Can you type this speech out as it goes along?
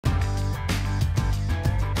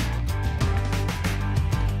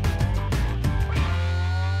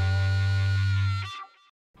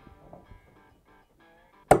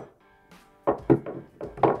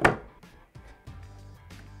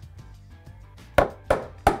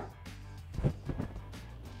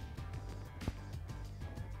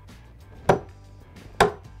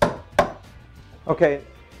Okay,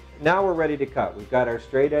 now we're ready to cut. We've got our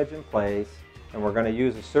straight edge in place, and we're going to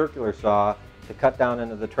use a circular saw to cut down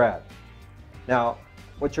into the tread. Now,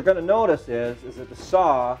 what you're going to notice is that the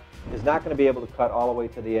saw is not going to be able to cut all the way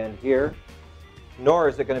to the end here, nor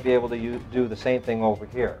is it going to be able to do the same thing over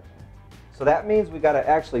here. So that means we've got to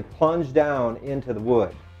actually plunge down into the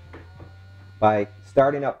wood by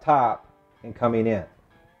starting up top and coming in.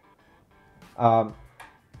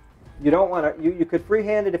 You don't want to, you could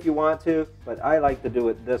freehand it if you want to, but I like to do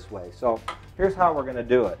it this way. So here's how we're going to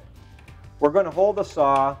do it. We're going to hold the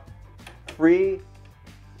saw free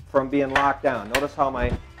from being locked down. Notice how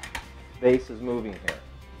my base is moving here.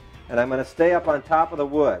 And I'm going to stay up on top of the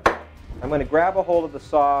wood. I'm going to grab a hold of the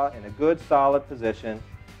saw in a good solid position,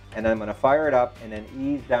 and I'm going to fire it up and then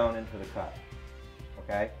ease down into the cut.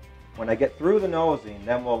 Okay? When I get through the nosing,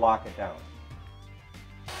 then we'll lock it down.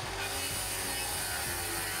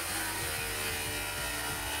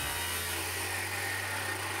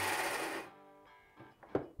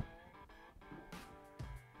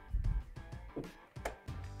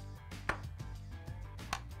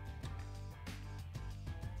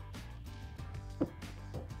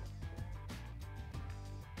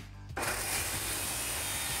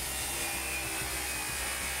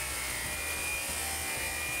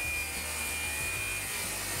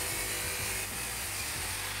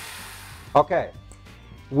 Okay,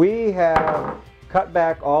 we have cut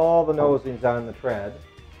back all the nosings on the tread,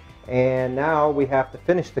 and now we have to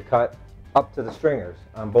finish the cut up to the stringers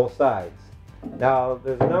on both sides. Now,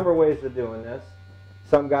 there's a number of ways of doing this.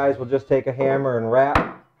 Some guys will just take a hammer and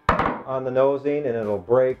rap on the nosing, and it'll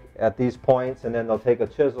break at these points, and then they'll take a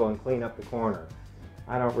chisel and clean up the corner.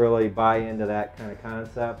 I don't really buy into that kind of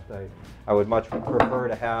concept. I would much prefer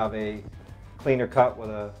to have a cleaner cut with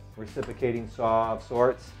a reciprocating saw of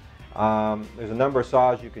sorts. There's a number of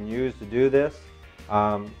saws you can use to do this.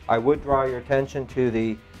 I would draw your attention to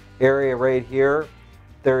the area right here.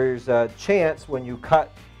 There's a chance when you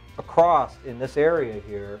cut across in this area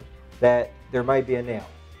here that there might be a nail.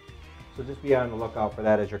 So just be on the lookout for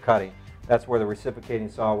that as you're cutting. That's where the reciprocating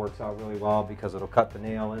saw works out really well, because it'll cut the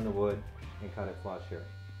nail in the wood and cut it flush here.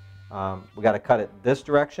 We got to cut it this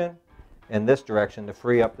direction and this direction to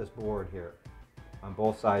free up this board here on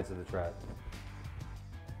both sides of the tread.